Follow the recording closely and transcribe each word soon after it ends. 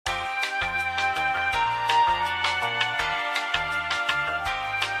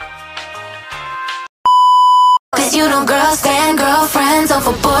You know girls stand girlfriends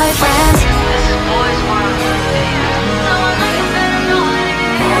over boyfriends. Boys world. So I know you better know it.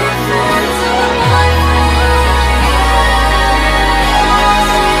 Boyfriends over boyfriends.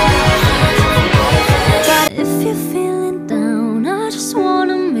 If you're feeling down, I just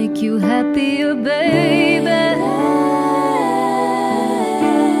wanna make you happier, baby.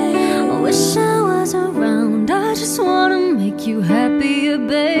 I wish I was around, I just wanna make you happier,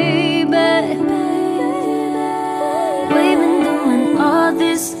 baby. We've been doing all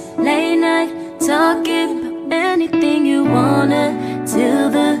this late night talking about anything you wanna till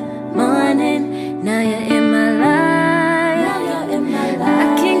the morning. Now you're in my life, I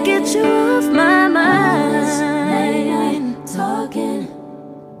can't get you off my mind. Talking.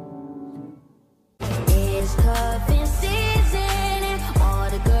 It's coffee season and all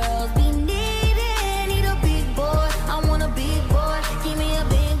the girls be needing. Need a big boy, I want a big boy, give me a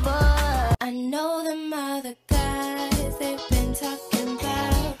big boy. I know them other guys, they've been talking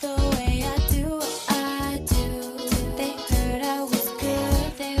about the way I do what I do. They heard I was good,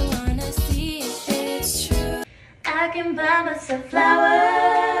 they wanna see if it's true. I can buy myself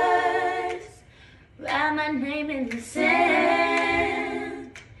flowers, write my name in the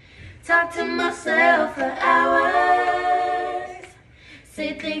sand, talk to myself for hours, say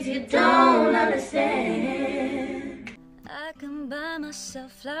things you don't understand. I can buy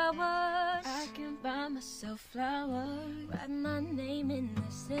myself flowers, I can buy myself flowers, write my name in the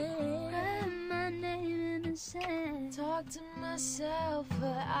sand, write my name in the sand, talk to myself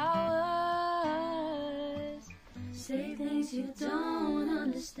for hours, say things you don't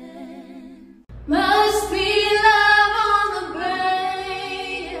understand. Must be love on the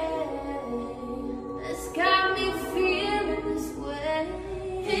brain that's got me feeling this way,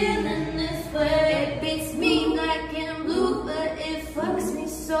 feeling this way. It beats me black and blue, but it fucks me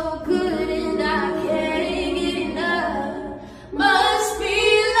so good and I can't get enough. Must be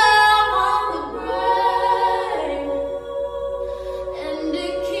love on the brain, and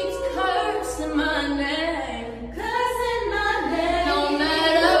it keeps cursing my name, cursing my name. No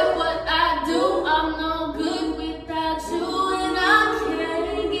matter what I do, I'm no good without you, and I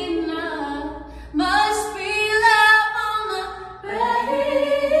can't get enough. Must be love on the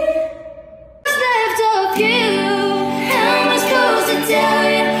brain. What's left of you? How am I supposed to tell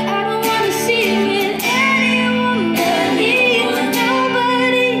you? I don't wanna see you with anyone but me.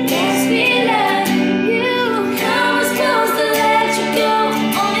 Nobody gets me like you. How am I supposed to let you go?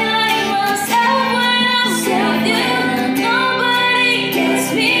 Only like myself when I'm with you. Nobody gets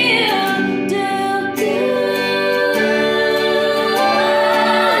me.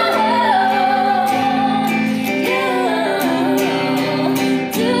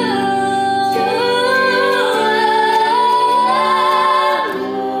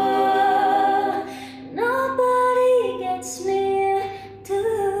 Nobody gets me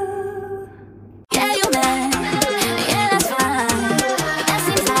too. Yeah, you mad. Yeah, that's fine. That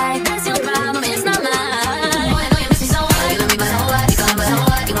seems like that's your problem. It's not mine. Boy, I know you miss me so much. You love me, but so what? You call me, but so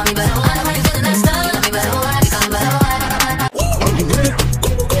what? You want me, but so what? I know how you feeling that stuff. You love me, but so what? You call me, but so what?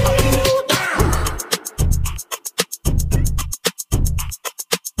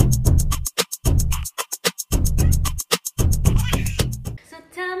 So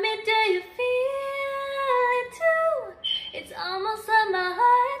tell me, do you feel it too? It's almost like my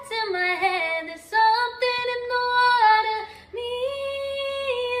heart's in my head. There's something in the water, me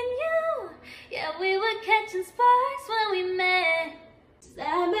and you. Yeah, we were catching sparks when we met. Does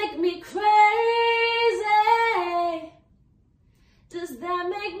that make me crazy? Does that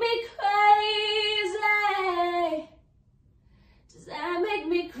make me crazy? Does that make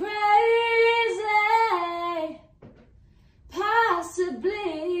me crazy? Possibly.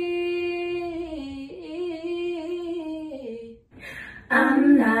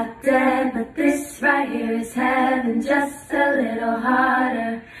 I'm not dead, but this right here is heaven, just a little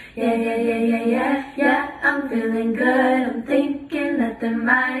harder. Yeah, yeah, yeah, yeah, yeah, yeah. I'm feeling good. I'm thinking that there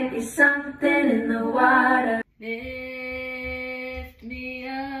might be something in the water. Lift me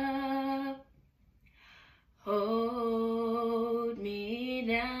up, hold me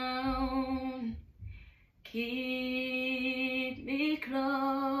down, keep me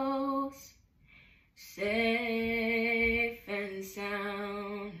close, safe and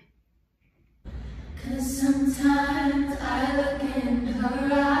sound. 'Cause sometimes I look in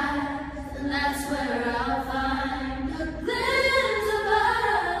her eyes, and that's where I'll find a glimpse of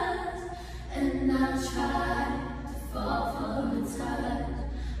us. And I'll try to fall for her touch,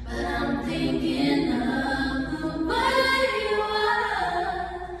 but I'm thinking of the way you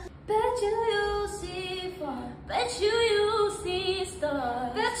are. Bet you you'll see far, bet you you'll see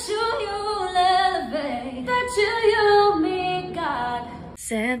stars, bet you you'll elevate, bet you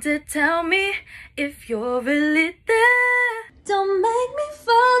Santa, tell me if you're really there. Don't make me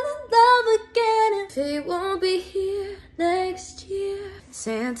fall in love again if he won't be here next year.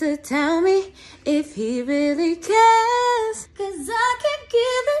 Santa, tell me if he really cares, 'cause I can't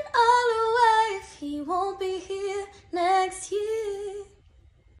give it all away if he won't be here next year.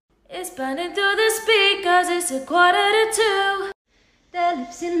 It's burning through the speakers, it's 1:45. Their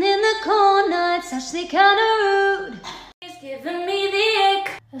lips in the corner, it's actually kinda rude. He's giving me the ick.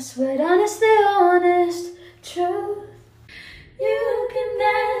 I swear honestly, honest truth. You can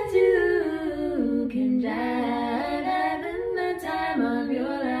dance, you can dance, having the time of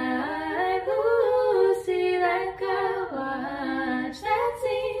your life. Ooh, see that girl, watch that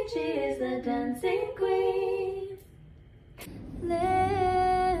scene, she is the dancing queen.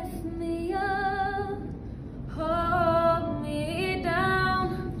 Lift me up, hold me down,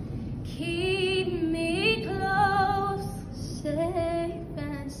 keep me close, safe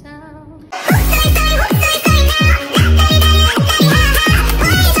and sound.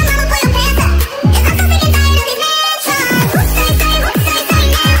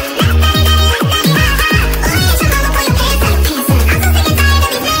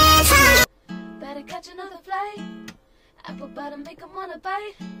 Better catch another flight. Apple butter make 'em wanna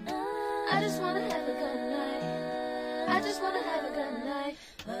bite. I just wanna have a good night. I just wanna have a good night.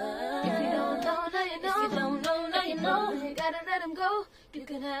 If you don't know, now you know. If you don't know, now you know. You gotta let him go. You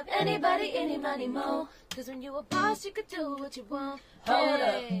can have anybody, any money, mo. 'Cause when you a boss, you could do what you want. Hold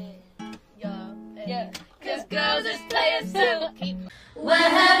up. Yeah. 'Cause girls is players too. Where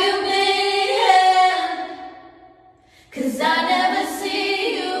have you been? 'Cause I never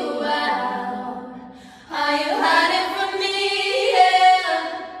see you out. Are you hiding from me? Yeah.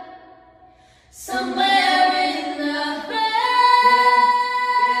 Somewhere in the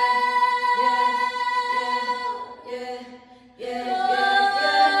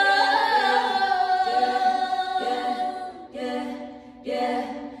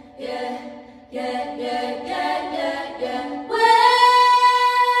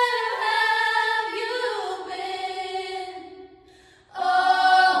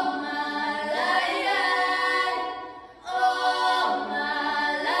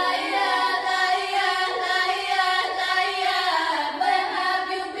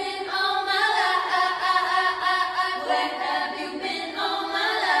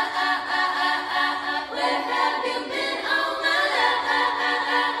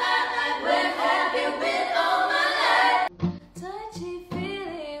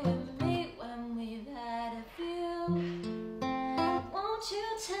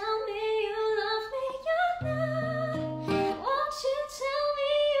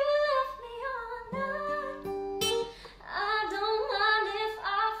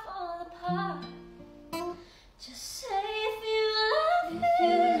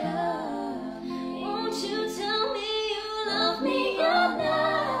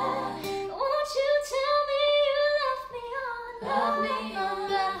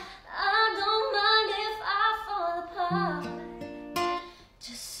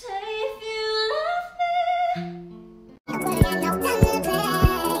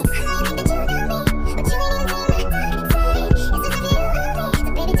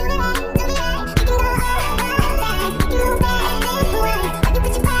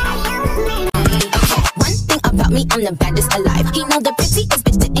I'm the baddest alive. He know the prettiest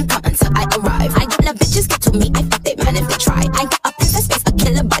bitch didn't come until I arrive. I got the bitches get to me, I fuck they man if they try. I got a princess face, a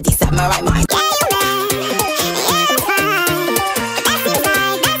killer body, samurai mind.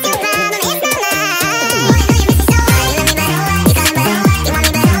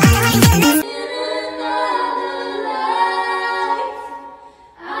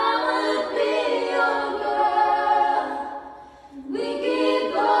 We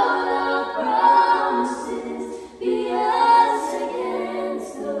keep all our promises. Be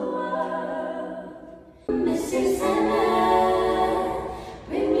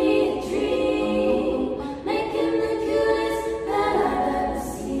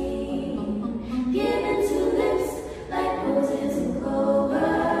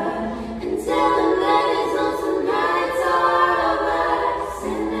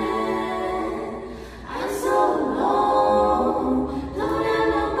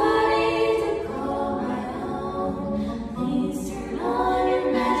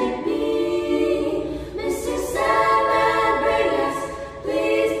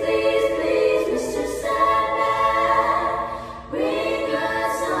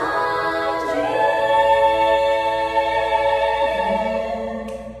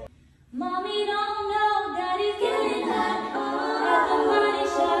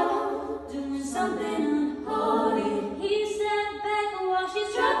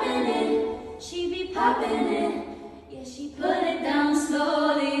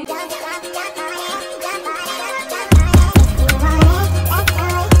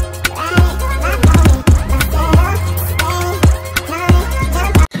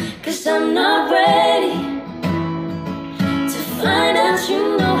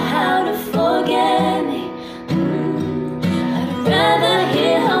you know how to forget me. I'd rather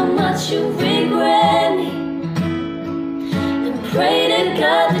hear how much you really